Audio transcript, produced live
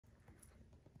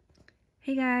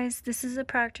Hey guys, this is a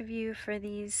product review for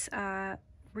these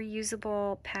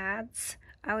reusable pads.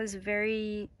 I was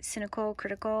very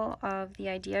critical of the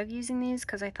idea of using these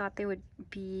because I thought they would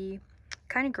be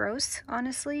kind of gross,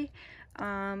 honestly.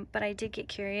 But I did get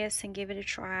curious and give it a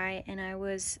try, and I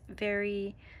was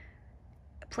very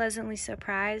pleasantly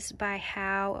surprised by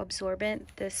how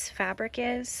absorbent this fabric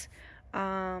is.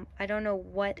 I don't know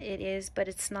what it is, but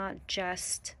it's not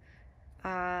just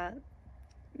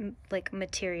like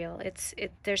material.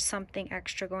 There's something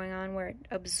extra going on where it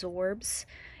absorbs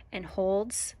and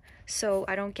holds, so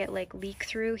I don't get like leak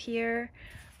through here.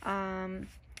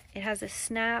 It has a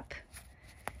snap,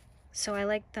 so I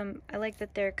like them. I like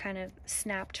that they're kind of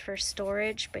snapped for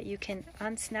storage, but you can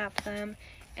unsnap them,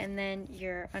 and then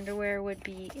your underwear would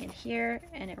be in here,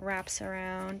 and it wraps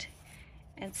around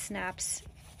and snaps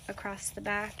across the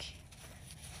back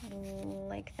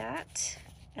like that.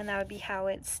 And that would be how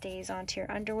it stays onto your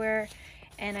underwear.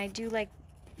 And I do like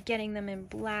getting them in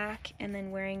black and then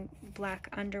wearing black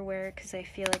underwear because I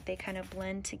feel like they kind of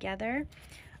blend together.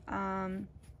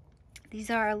 These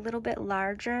are a little bit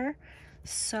larger,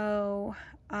 so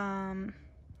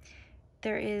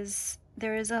there is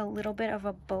a little bit of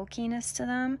a bulkiness to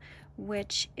them,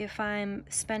 which if I'm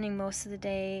spending most of the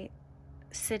day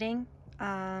sitting,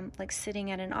 like sitting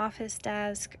at an office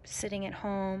desk, sitting at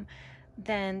home,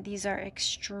 then these are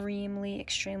extremely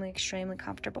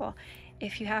comfortable.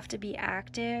 If you have to be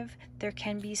active, there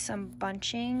can be some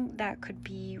bunching that could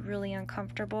be really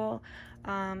uncomfortable.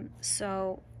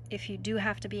 So if you do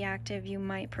have to be active, you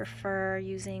might prefer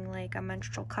using like a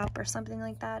menstrual cup or something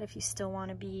like that if you still want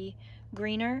to be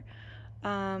greener.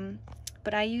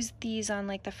 But I used these on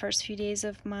like the first few days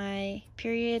of my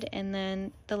period, and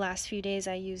then the last few days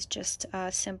I used just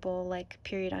simple like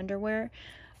period underwear.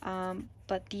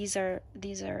 But these are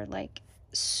like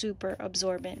super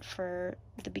absorbent for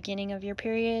the beginning of your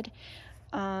period.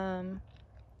 The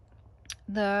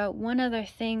one other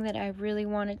thing that I really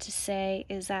wanted to say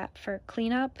is that for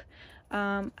cleanup,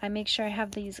 I make sure I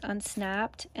have these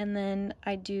unsnapped, and then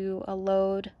I do a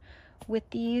load with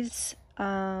these.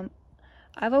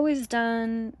 I've always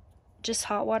done just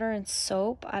hot water and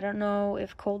soap. I don't know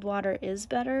if cold water is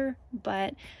better,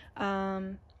 but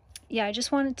yeah, I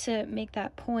just wanted to make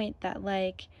that point that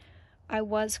like I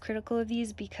was critical of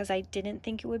these because I didn't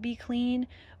think it would be clean,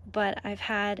 but I've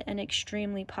had an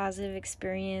extremely positive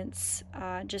experience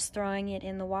just throwing it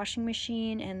in the washing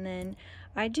machine, and then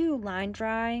I do line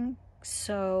drying,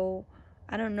 so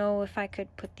I don't know if I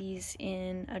could put these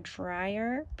in a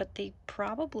dryer, but they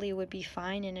probably would be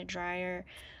fine in a dryer.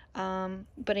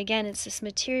 But again, it's this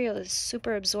material is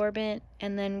super absorbent,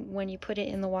 and then when you put it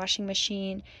in the washing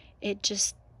machine, it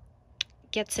just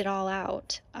gets it all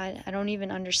out. I don't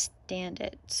even understand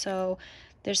it. So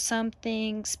there's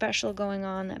something special going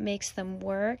on that makes them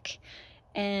work,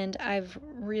 and I've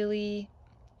really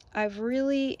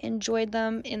enjoyed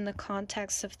them in the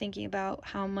context of thinking about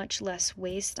how much less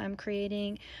waste I'm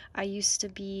creating. I used to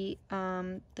be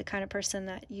the kind of person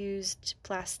that used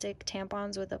plastic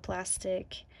tampons with a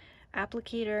plastic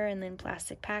applicator and then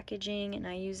plastic packaging, and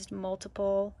I used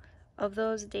multiple of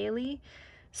those daily.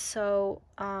 So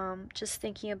just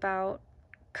thinking about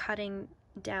cutting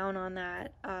down on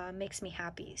that makes me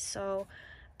happy. So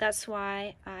that's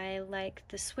why I like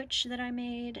the switch that I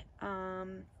made,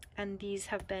 and these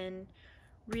have been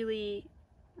really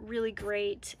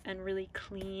great and really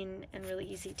clean and really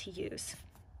easy to use.